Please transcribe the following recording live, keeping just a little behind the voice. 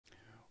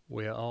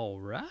Well, all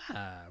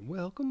right.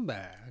 Welcome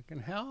back.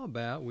 And how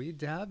about we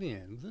dive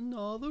in with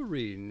another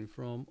reading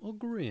from a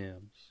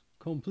Grimm's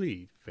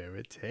Complete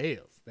Fairy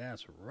Tales?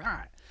 That's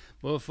right.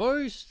 But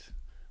first,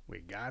 we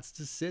got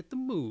to set the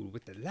mood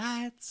with the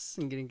lights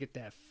and get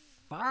that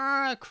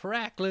fire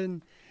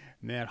crackling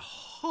and that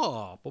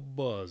harp a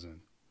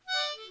buzzing.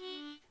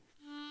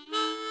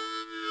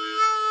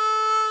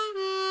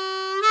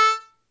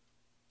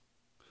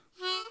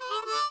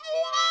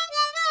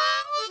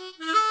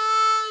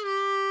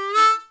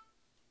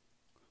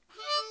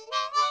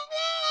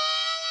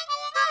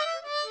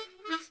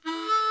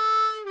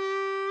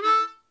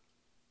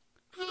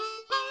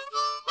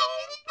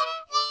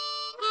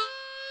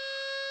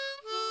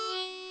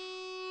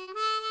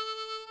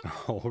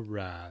 All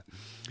right.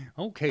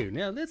 Okay,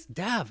 now let's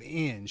dive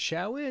in,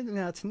 shall we?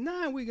 Now,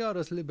 tonight we got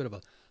us a little bit of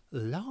a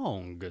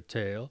longer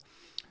tale.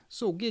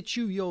 So get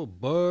you your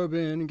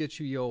bourbon, get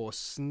you your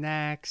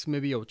snacks,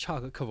 maybe your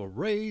chocolate covered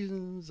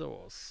raisins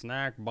or a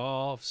snack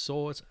bar of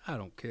sorts. I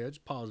don't care.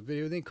 Just pause the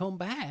video, then come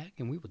back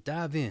and we will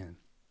dive in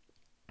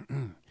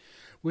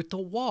with the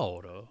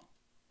water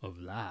of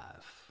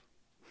life.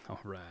 All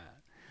right.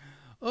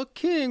 A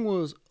king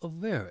was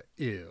very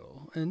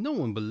ill, and no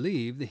one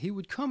believed that he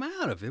would come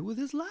out of it with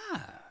his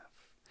life.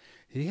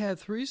 He had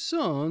 3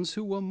 sons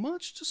who were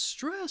much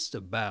distressed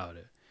about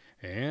it,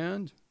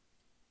 and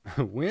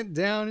went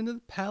down into the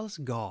palace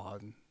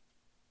garden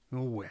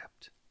and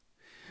wept.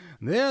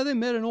 There they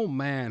met an old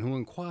man who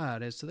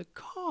inquired as to the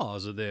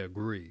cause of their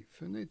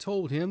grief, and they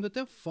told him that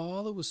their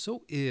father was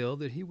so ill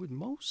that he would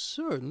most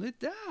certainly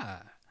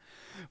die,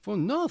 for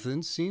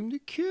nothing seemed to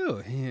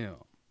cure him.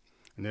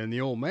 And then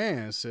the old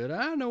man said,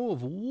 I know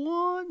of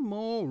one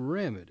more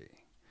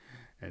remedy,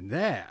 and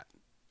that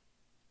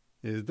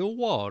is the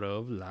water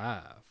of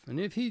life. And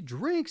if he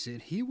drinks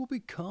it, he will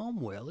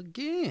become well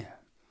again.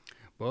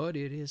 But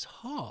it is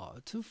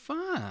hard to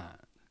find.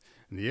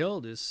 And the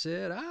eldest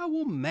said, I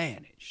will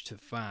manage to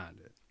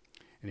find it.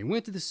 And he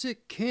went to the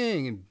sick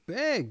king and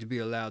begged to be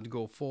allowed to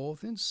go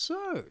forth in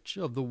search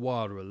of the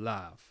water of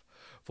life,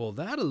 for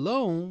that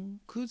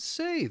alone could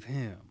save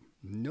him.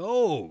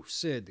 No,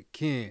 said the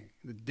king,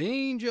 the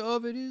danger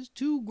of it is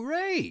too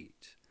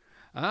great.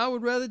 I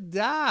would rather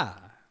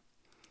die.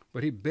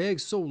 But he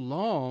begged so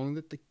long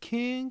that the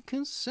king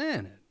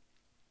consented.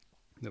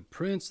 The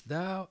prince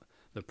thought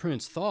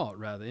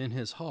in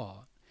his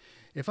heart,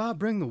 if I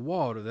bring the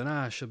water, then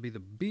I shall be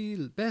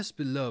the best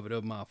beloved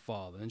of my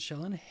father, and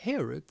shall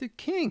inherit the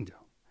kingdom.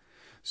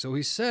 So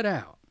he set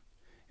out,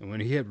 and when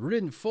he had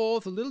ridden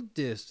forth a little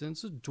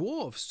distance, a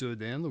dwarf stood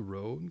there in the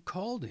road and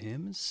called to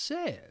him and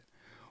said,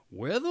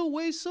 Whither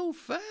away so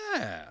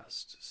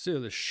fast?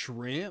 Silly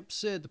shrimp,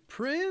 said the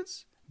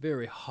prince,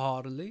 very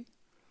haughtily.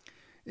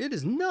 It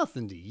is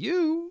nothing to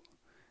you,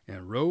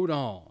 and rode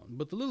on.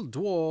 But the little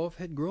dwarf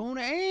had grown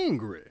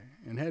angry,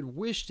 and had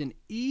wished an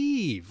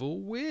evil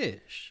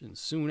wish. And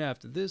soon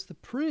after this the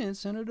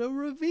prince entered a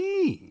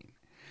ravine.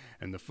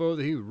 And the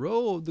further he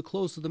rode, the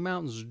closer the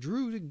mountains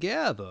drew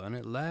together, and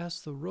at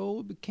last the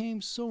road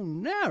became so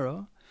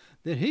narrow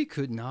that he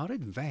could not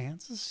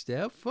advance a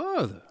step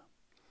further.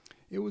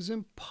 It was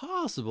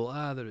impossible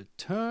either to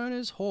turn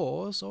his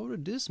horse or to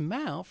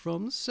dismount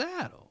from the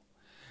saddle,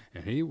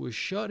 and he was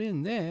shut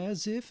in there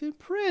as if in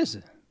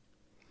prison.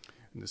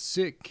 And the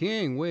sick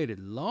king waited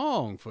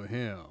long for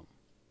him,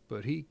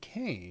 but he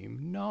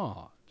came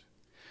not.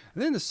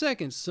 And then the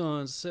second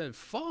son said,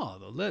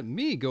 Father, let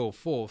me go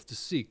forth to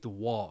seek the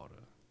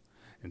water,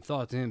 and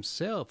thought to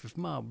himself, if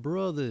my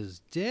brother is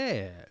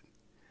dead,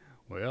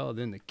 well,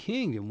 then the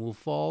kingdom will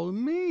fall to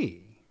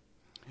me.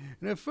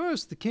 And at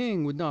first the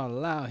king would not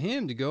allow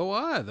him to go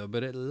either,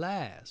 but at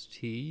last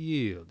he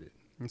yielded.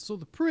 And so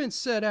the prince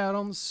set out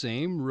on the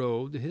same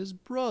road that his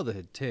brother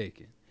had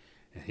taken.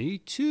 And he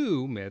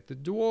too met the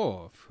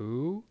dwarf,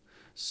 who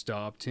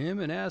stopped him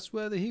and asked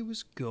whether he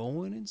was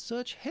going in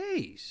such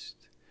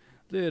haste.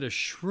 Little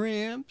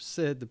shrimp,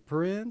 said the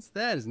prince,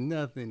 that is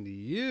nothing to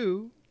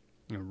you,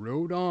 and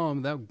rode on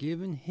without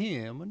giving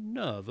him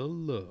another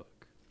look.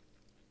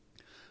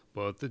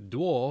 But the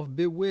dwarf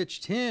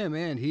bewitched him,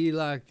 and he,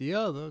 like the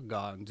other,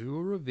 got into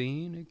a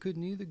ravine and could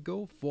neither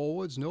go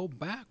forwards nor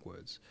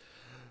backwards.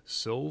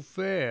 So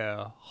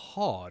fair,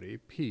 haughty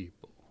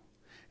people.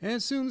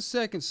 And soon the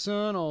second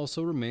son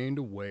also remained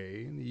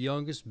away, and the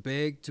youngest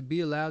begged to be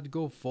allowed to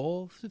go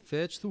forth to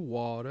fetch the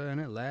water, and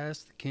at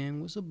last the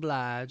king was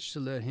obliged to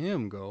let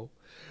him go.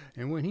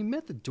 And when he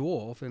met the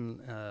dwarf,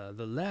 and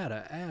the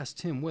latter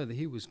asked him whether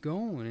he was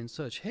going in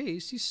such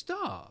haste, he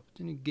stopped,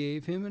 and he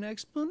gave him an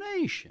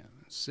explanation,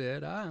 and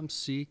said, I am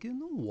seeking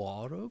the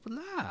water of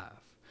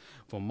life,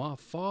 for my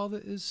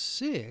father is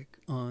sick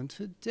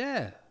unto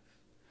death.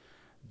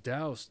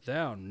 Dost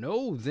thou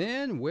know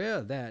then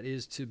where that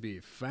is to be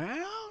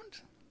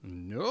found?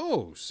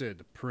 No, said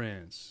the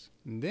prince.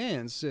 And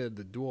then said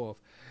the dwarf,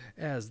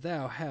 as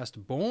thou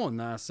hast borne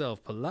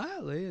thyself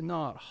politely, and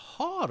not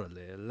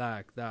haughtily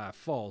like thy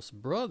false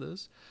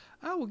brothers,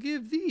 I will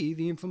give thee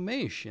the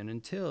information,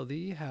 and tell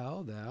thee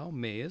how thou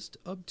mayest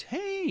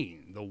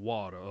obtain the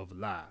water of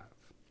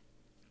life.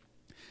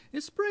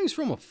 It springs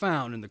from a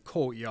fountain in the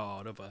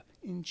courtyard of an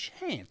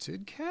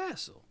enchanted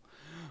castle.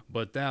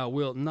 But thou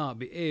wilt not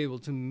be able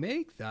to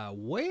make thy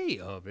way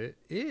of it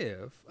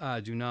if I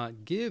do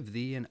not give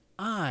thee an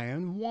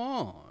iron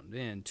wand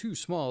and 2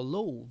 small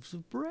loaves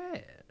of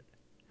bread.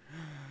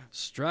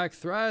 Strike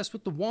thrice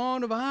with the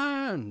wand of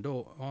iron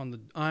on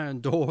the iron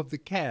door of the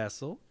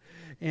castle,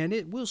 and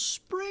it will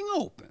spring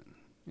open.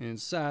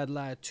 Inside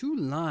lie 2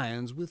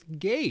 lions with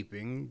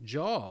gaping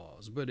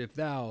jaws, but if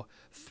thou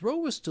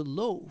throwest a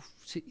loaf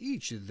to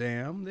each of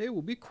them, they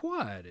will be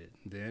quieted.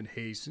 Then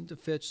hasten to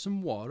fetch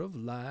some water of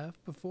life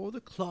before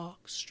the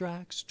clock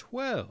strikes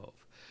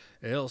 12,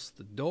 else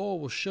the door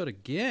will shut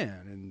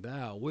again, and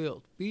thou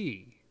wilt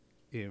be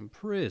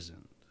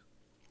imprisoned.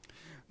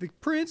 The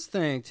prince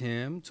thanked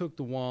him, took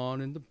the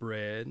wand and the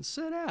bread, and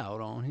set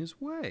out on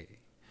his way.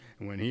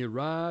 And when he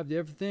arrived,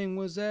 everything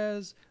was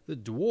as the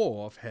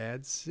dwarf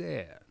had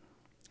said.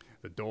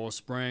 The door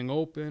sprang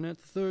open at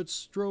the 3rd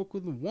stroke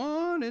of the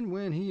wand, and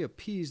when he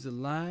appeased the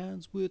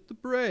lions with the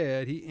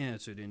bread, he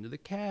entered into the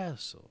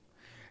castle,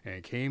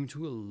 and came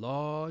to a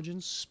large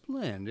and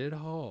splendid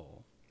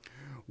hall,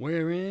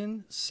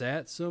 wherein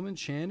sat some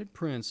enchanted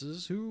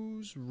princes,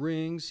 whose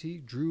rings he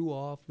drew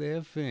off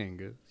their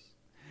fingers.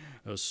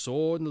 A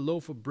sword and a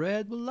loaf of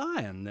bread were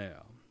lying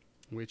there,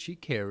 which he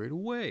carried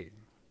away.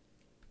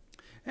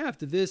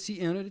 After this he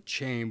entered a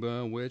chamber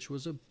in which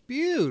was a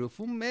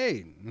beautiful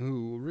maiden,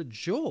 who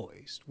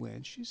rejoiced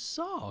when she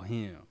saw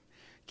him,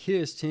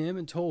 kissed him,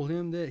 and told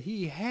him that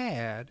he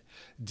had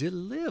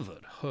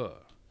delivered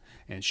her,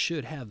 and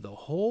should have the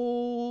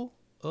whole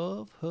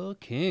of her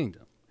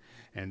kingdom,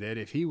 and that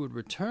if he would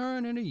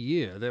return in a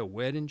year, their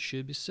wedding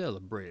should be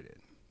celebrated.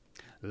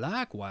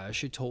 Likewise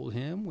she told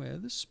him where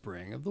the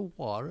spring of the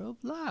water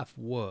of life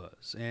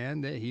was,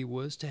 and that he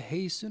was to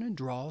hasten and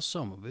draw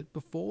some of it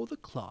before the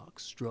clock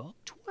struck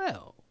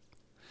 12.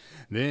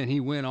 Then he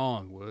went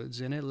onwards,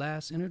 and at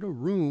last entered a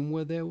room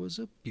where there was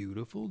a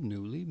beautiful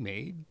newly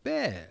made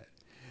bed,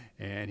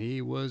 and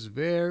he was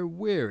very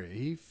weary.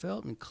 He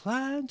felt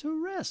inclined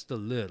to rest a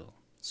little,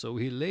 so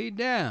he lay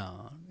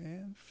down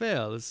and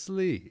fell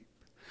asleep.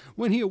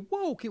 When he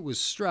awoke, it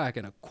was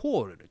striking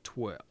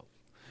 11:45.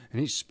 And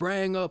he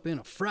sprang up in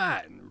a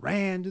fright and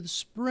ran to the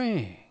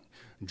spring,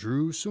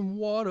 drew some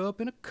water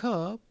up in a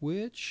cup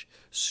which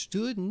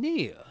stood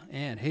near,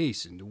 and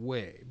hastened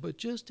away. But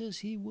just as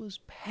he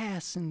was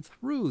passing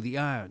through the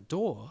iron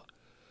door,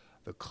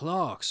 the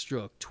clock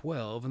struck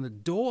 12, and the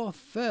door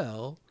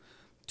fell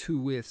to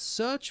with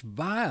such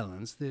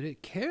violence that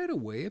it carried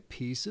away a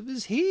piece of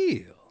his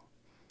heel.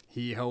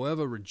 He,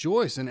 however,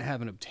 rejoicing at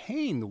having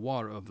obtained the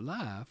water of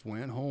life,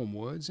 went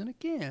homewards, and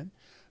again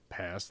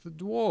passed the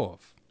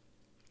dwarf.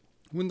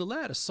 When the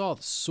latter saw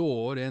the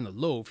sword and the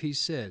loaf, he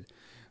said,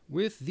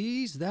 With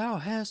these thou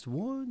hast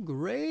won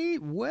great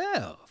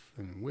wealth,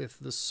 and with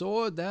the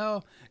sword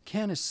thou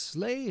canst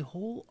slay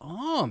whole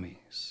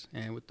armies,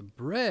 and with the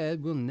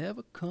bread will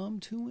never come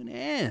to an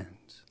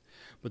end.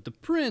 But the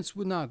prince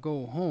would not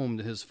go home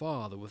to his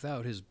father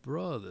without his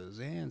brothers,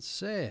 and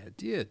said,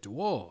 Dear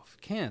dwarf,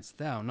 canst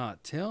thou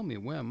not tell me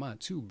where my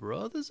 2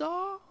 brothers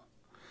are?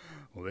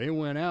 Well, they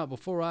went out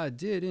before I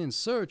did in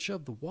search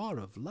of the water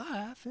of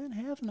life, and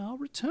have now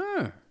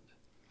returned.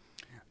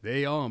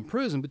 They are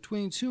imprisoned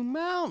between 2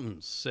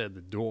 mountains, said the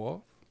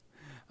dwarf.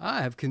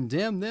 I have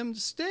condemned them to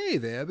stay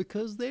there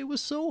because they were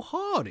so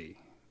haughty.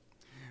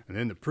 And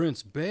then the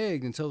prince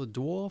begged until the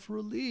dwarf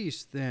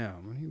released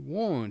them. And he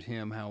warned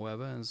him,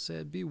 however, and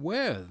said,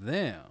 Beware of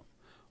them,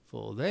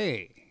 for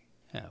they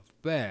have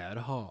bad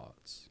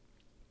hearts.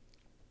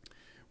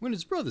 When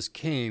his brothers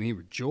came, he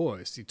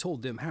rejoiced. He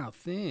told them how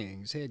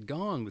things had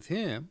gone with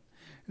him,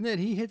 and that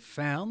he had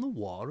found the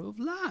water of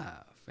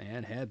life,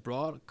 and had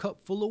brought a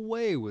cupful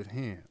away with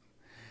him,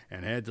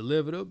 and had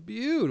delivered a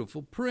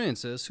beautiful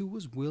princess who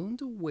was willing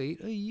to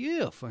wait a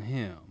year for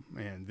him,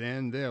 and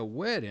then their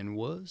wedding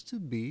was to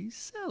be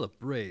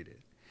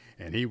celebrated,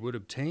 and he would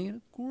obtain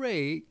a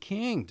great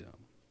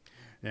kingdom.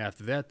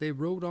 After that they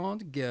rode on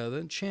together,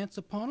 and chanced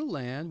upon a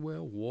land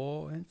where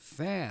war and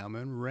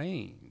famine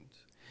reigned.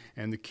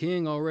 And the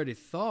king already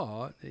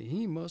thought that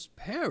he must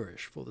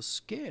perish, for the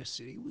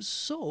scarcity was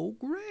so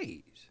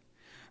great.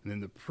 And then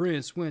the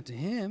prince went to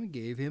him and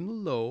gave him the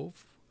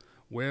loaf,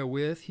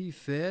 wherewith he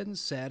fed and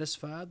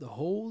satisfied the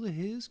whole of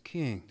his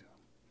kingdom.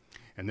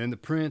 And then the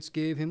prince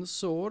gave him the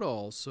sword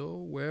also,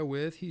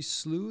 wherewith he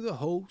slew the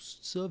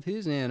hosts of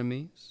his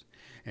enemies,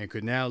 and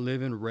could now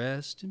live in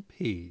rest and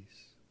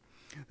peace.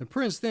 The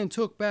prince then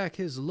took back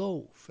his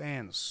loaf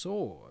and the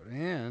sword,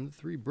 and the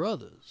 3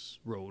 brothers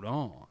rode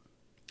on.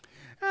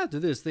 After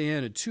this they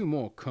entered 2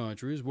 more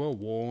countries where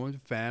war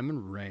and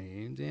famine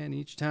reigned, and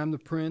each time the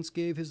prince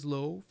gave his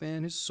loaf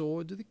and his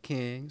sword to the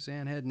kings,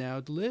 and had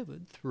now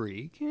delivered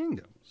 3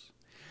 kingdoms.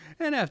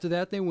 And after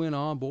that they went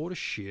on board a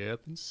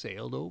ship and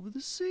sailed over the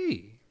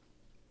sea.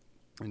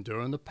 And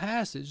during the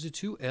passage the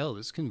 2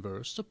 eldest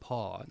conversed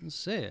apart, and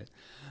said,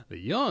 The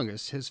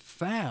youngest has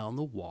found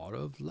the water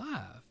of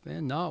life,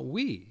 and not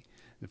we,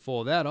 and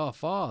for that our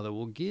father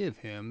will give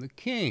him the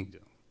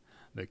kingdom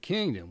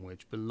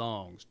which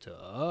belongs to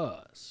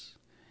us.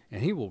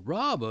 and he will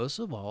rob us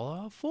of all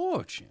our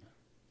fortune.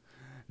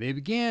 They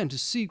began to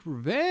seek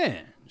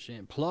revenge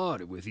and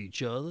plotted with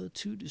each other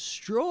to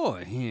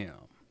destroy him.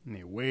 And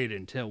they waited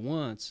until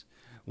once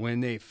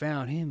when they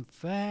found him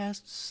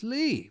fast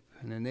asleep,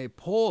 and then they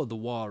poured the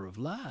water of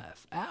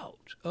life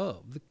out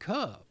of the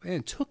cup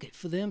and took it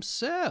for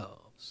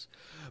themselves.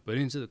 But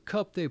into the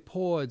cup they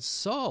poured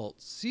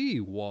salt sea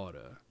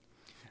water.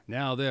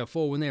 Now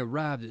therefore, when they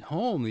arrived at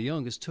home, the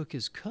youngest took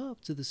his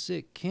cup to the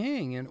sick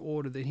king in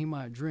order that he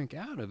might drink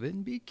out of it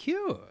and be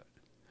cured.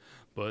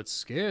 But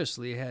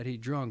scarcely had he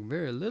drunk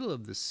very little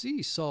of the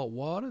sea salt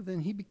water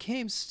than he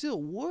became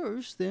still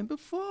worse than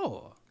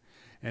before.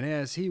 And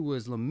as he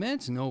was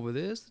lamenting over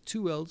this, the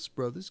two eldest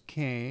brothers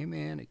came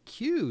and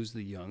accused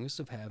the youngest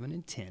of having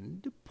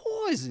intended to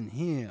poison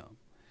him,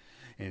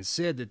 and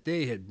said that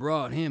they had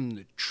brought him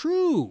the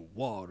true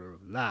water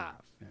of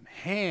life and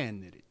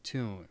handed it to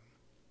him.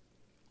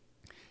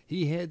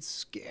 He had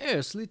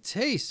scarcely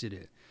tasted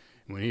it.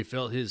 When he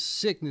felt his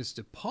sickness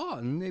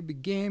departing, they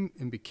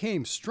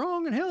became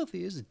strong and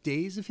healthy as the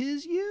days of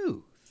his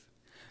youth.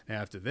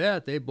 After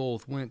that, they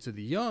both went to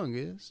the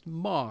youngest,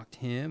 mocked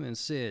him, and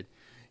said,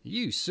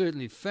 "You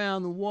certainly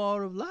found the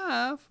water of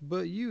life,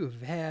 but you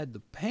have had the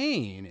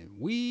pain, and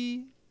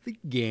we the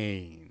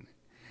gain.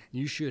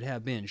 You should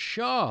have been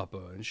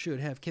sharper and should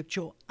have kept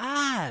your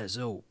eyes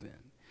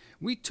open.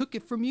 We took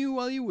it from you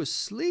while you were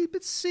asleep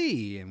at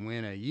sea, and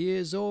when a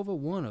year's over,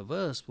 one of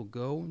us will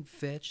go and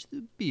fetch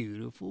the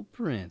beautiful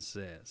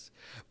princess.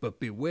 But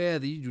beware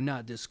that you do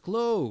not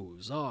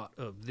disclose aught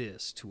of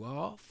this to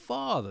our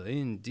father.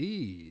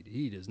 Indeed,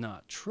 he does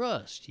not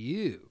trust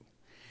you.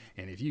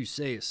 And if you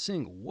say a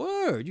single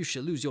word, you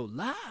shall lose your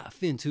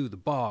life into the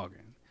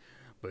bargain.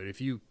 But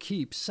if you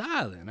keep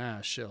silent,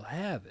 I shall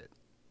have it.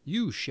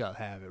 You shall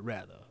have it,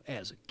 rather,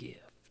 as a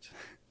gift."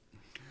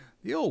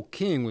 The old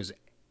king was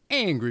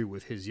angry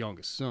with his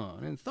youngest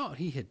son, and thought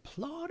he had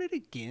plotted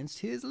against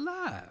his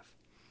life.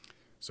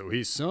 So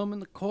he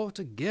summoned the court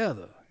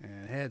together,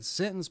 and had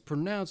sentence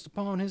pronounced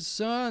upon his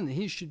son that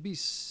he should be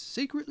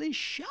secretly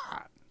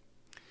shot.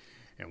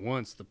 And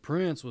once the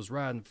prince was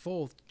riding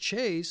forth to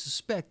chase,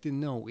 suspecting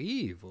no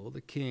evil,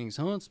 the king's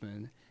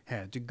huntsman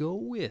had to go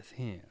with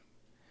him.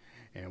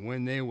 And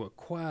when they were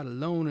quite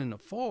alone in the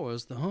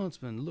forest, the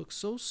huntsman looked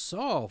so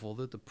sorrowful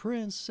that the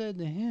prince said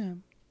to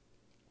him,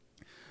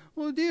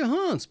 "Well, dear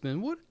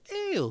huntsman, what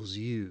ails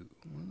you?"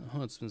 And the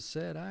huntsman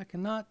said, "I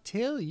cannot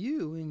tell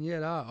you, and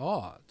yet I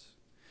ought."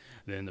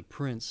 Then the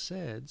prince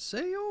said,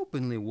 "Say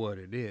openly what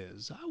it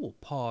is. I will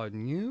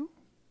pardon you."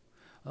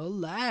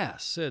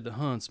 "Alas," said the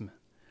huntsman,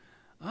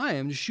 "I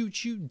am to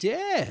shoot you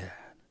dead.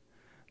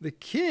 The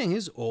king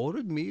has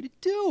ordered me to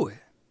do it."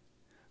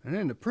 And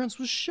then the prince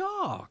was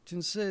shocked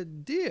and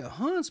said, "Dear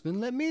huntsman,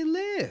 let me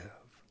live.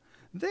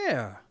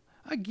 There,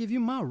 I give you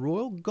my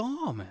royal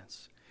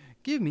garments.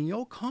 Give me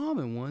your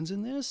common ones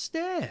in their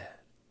stead."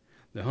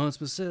 The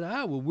huntsman said,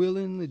 "I will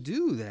willingly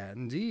do that.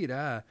 Indeed,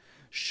 I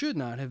should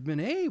not have been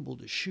able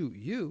to shoot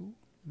you."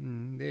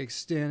 They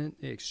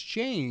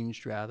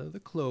exchanged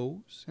the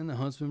clothes, and the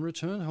huntsman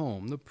returned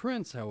home. The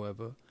prince,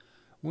 however,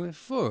 went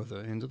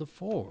further into the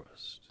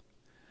forest.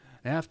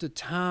 After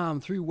time,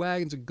 3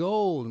 wagons of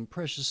gold and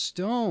precious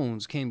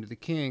stones came to the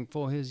king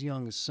for his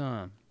youngest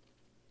son,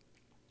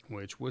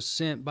 which was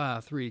sent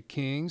by 3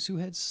 kings who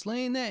had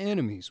slain their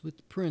enemies with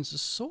the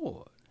prince's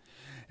sword,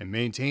 and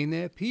maintained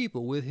their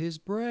people with his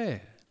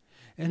bread,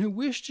 and who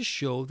wished to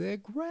show their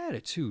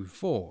gratitude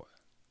for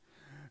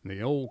it.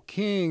 The old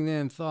king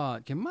then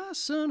thought, "Can my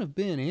son have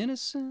been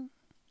innocent?"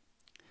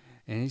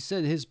 And he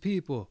said to his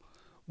people,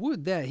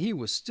 "Would that he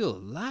was still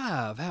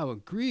alive! How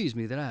it grieves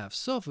me that I have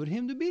suffered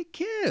him to be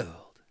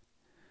killed."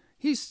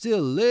 "He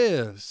still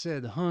lives,"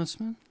 said the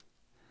huntsman.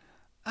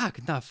 "I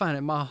could not find it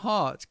in my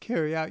heart to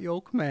carry out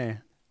your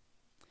command,"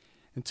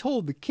 and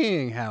told the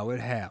king how it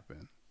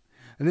happened.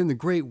 And then the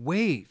great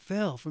weight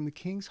fell from the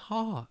king's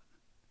heart,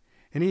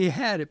 and he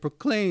had it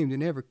proclaimed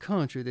in every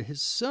country that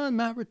his son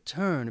might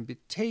return and be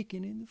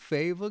taken into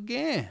favor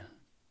again.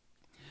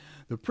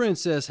 The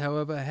princess,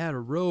 however, had a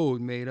road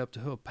made up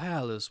to her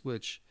palace,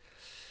 which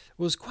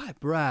was quite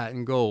bright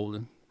and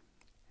golden,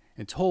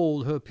 and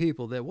told her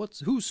people that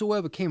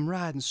whosoever came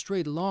riding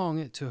straight along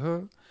it to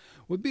her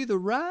would be the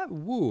right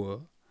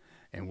wooer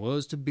and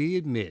was to be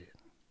admitted,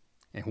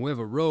 and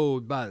whoever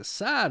rode by the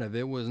side of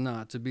it was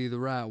not to be the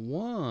right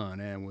one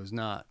and was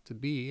not to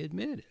be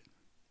admitted.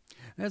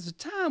 As the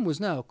time was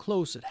now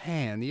close at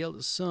hand, the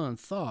eldest son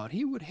thought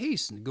he would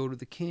hasten to go to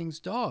the king's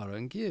daughter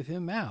and give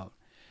him out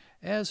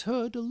as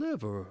her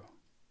deliverer,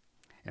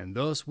 and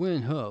thus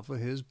win her for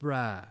his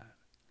bride,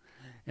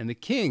 and the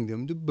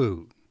kingdom to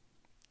boot.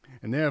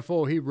 And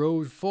therefore he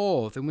rode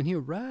forth, and when he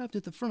arrived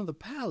at the front of the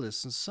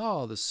palace and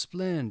saw the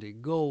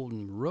splendid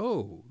golden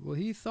road, well,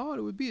 he thought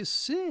it would be a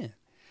sin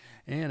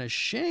and a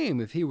shame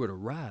if he were to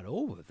ride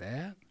over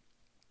that,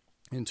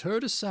 and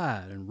turned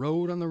aside and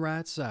rode on the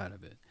right side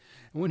of it.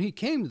 And when he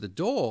came to the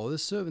door, the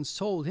servants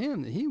told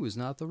him that he was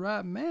not the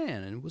right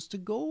man and was to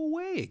go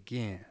away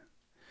again.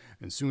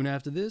 And soon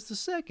after this, the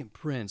second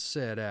prince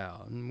set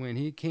out, and when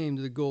he came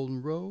to the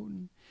golden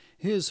road,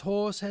 His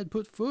horse had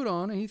put foot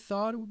on it. He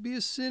thought it would be a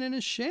sin and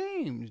a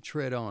shame to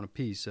tread on a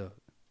piece of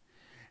it.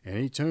 And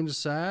he turned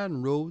aside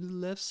and rode to the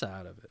left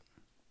side of it.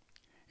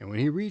 And when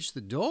he reached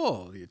the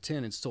door, the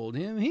attendants told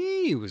him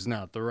he was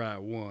not the right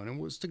one and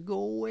was to go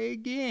away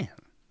again.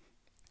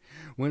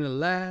 When at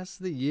last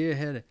the year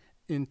had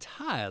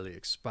entirely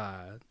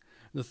expired,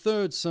 the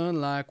third son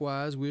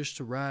likewise wished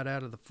to ride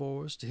out of the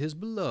forest to his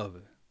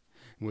beloved,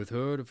 and with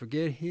her to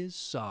forget his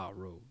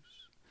sorrows.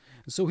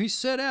 And so he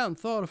set out and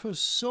thought of her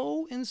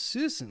so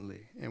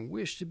insistently, and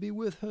wished to be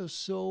with her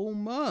so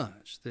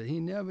much, that he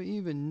never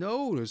even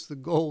noticed the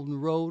golden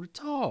road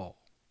at all.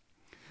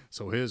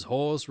 So his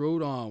horse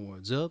rode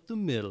onwards up the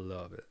middle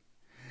of it.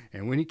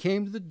 And when he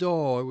came to the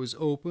door, it was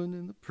opened,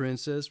 and the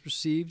princess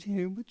received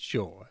him with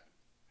joy,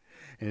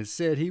 and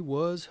said he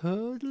was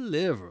her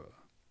deliverer,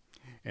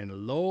 and the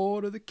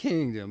lord of the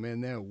kingdom,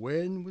 and their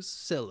wedding was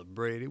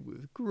celebrated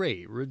with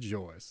great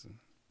rejoicing.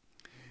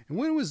 And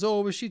when it was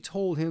over, she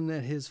told him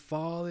that his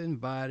father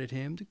invited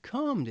him to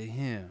come to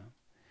him,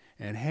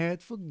 and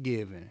had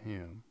forgiven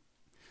him.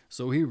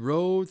 So he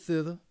rode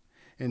thither,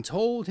 and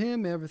told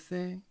him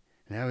everything,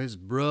 and how his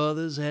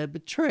brothers had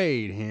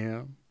betrayed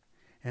him,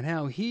 and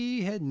how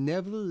he had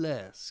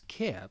nevertheless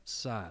kept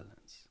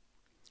silence.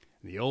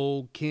 The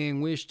old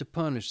king wished to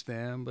punish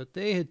them, but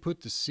they had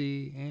put to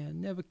sea and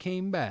never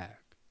came back,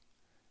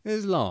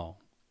 as long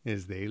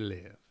as they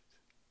lived.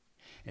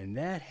 And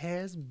that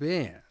has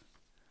been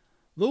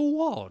The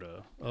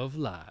Water of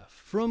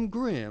Life from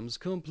Grimm's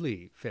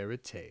Complete Fairy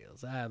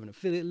Tales. I have an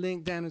affiliate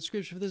link down in the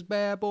description for this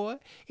bad boy.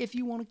 If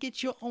you want to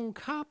get your own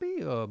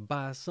copy or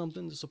buy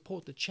something to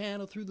support the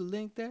channel through the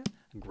link there,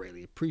 I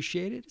greatly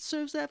appreciate it. It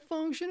serves that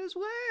function as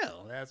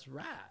well. That's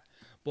right.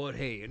 But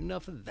hey,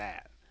 enough of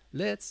that.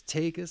 Let's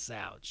take us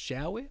out,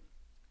 shall we?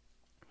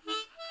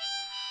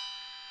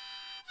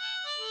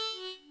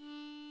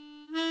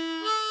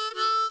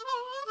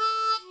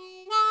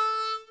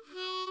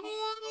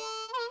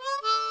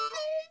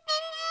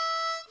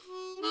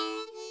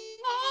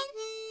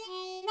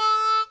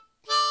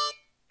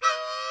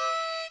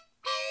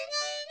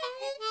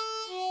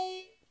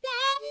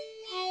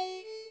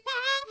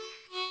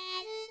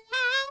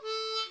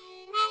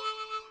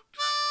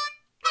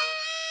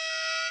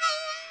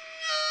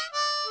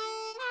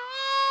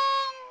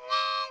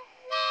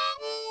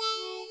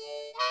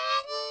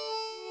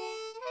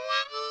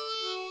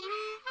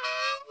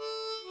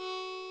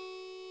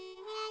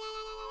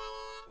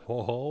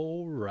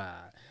 All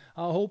right.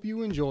 I hope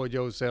you enjoyed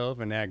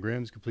yourself in that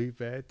Grimm's Complete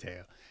Fairy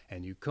Tale,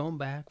 and you come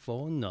back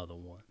for another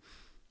one.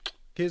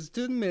 Kisses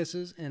to the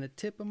missus, and a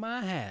tip of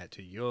my hat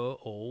to your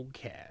old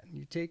cat.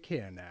 You take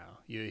care now.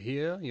 You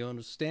hear? You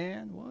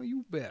understand? Well,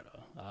 you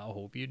better. I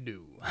hope you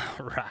do.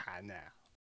 All right now.